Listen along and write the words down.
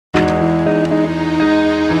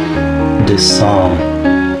This song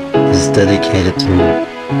is dedicated to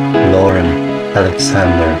Lauren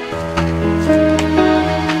Alexander.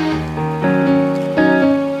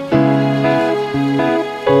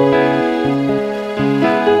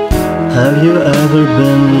 Have you ever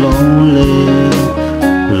been lonely,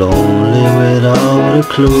 lonely without a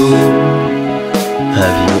clue?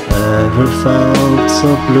 Have you ever felt so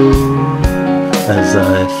blue as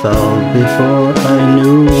I felt before I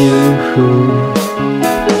knew you?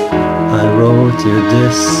 I wrote you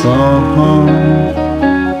this song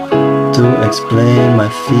to explain my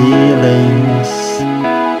feelings,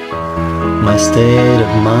 my state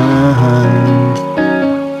of mind,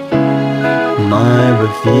 my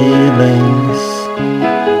revealings.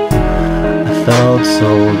 I felt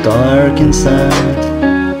so dark inside,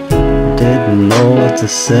 didn't know what to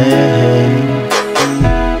say.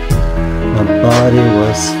 My body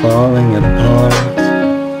was falling apart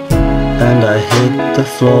and I hit the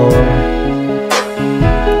floor.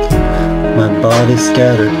 My body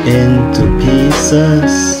scattered into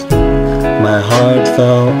pieces, my heart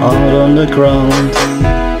fell out on the ground.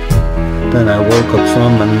 Then I woke up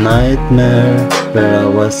from a nightmare where I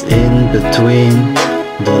was in between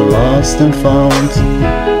the lost and found.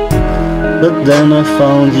 But then I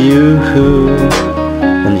found you,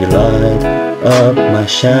 and you light up my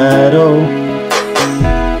shadow.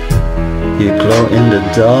 You glow in the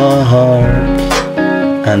dark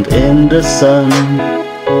and in the sun.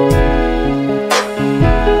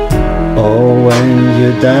 Oh, when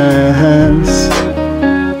you dance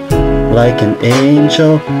like an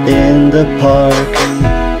angel in the park.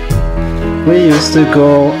 We used to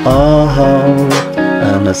go out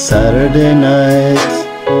on a Saturday night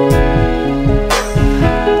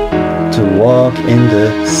to walk in the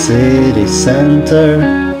city center.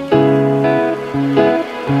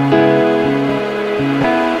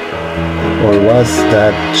 Or was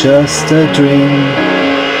that just a dream?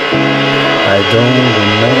 I don't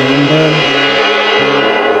remember.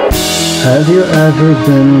 Have you ever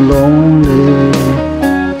been lonely,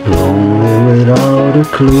 lonely without a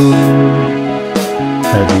clue?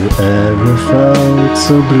 Have you ever felt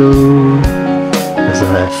so blue as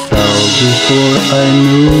I felt before I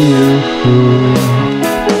knew you?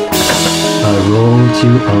 I wrote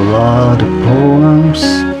you a lot of poems,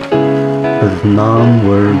 but none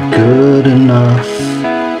were good enough.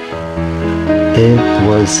 It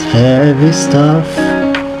was heavy stuff,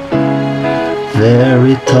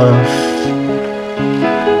 very tough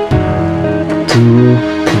to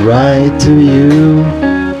write to you.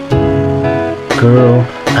 Girl,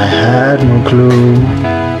 I had no clue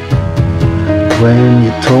when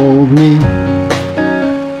you told me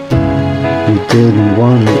you didn't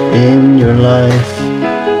want me in your life.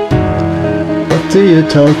 What do you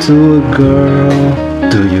tell to a girl?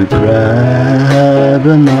 Do you grab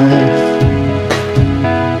a knife?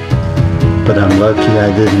 But I'm lucky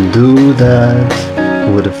I didn't do that.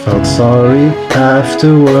 Would've felt sorry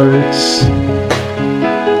afterwards.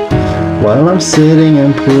 While I'm sitting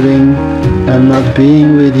and putting and not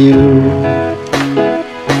being with you,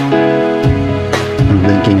 I'm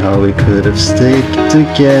thinking how we could have stayed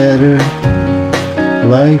together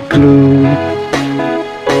like glue,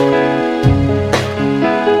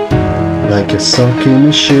 like a sock in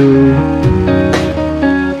a shoe.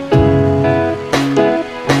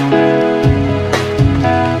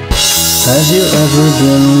 Have you ever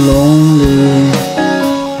been lonely,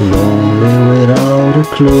 lonely without a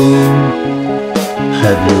clue?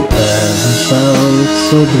 Have you ever felt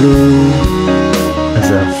so blue as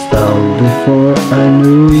I felt before I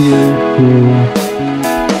knew you?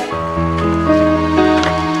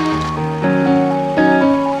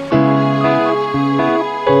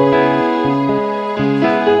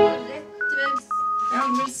 Ja,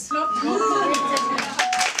 men slå på.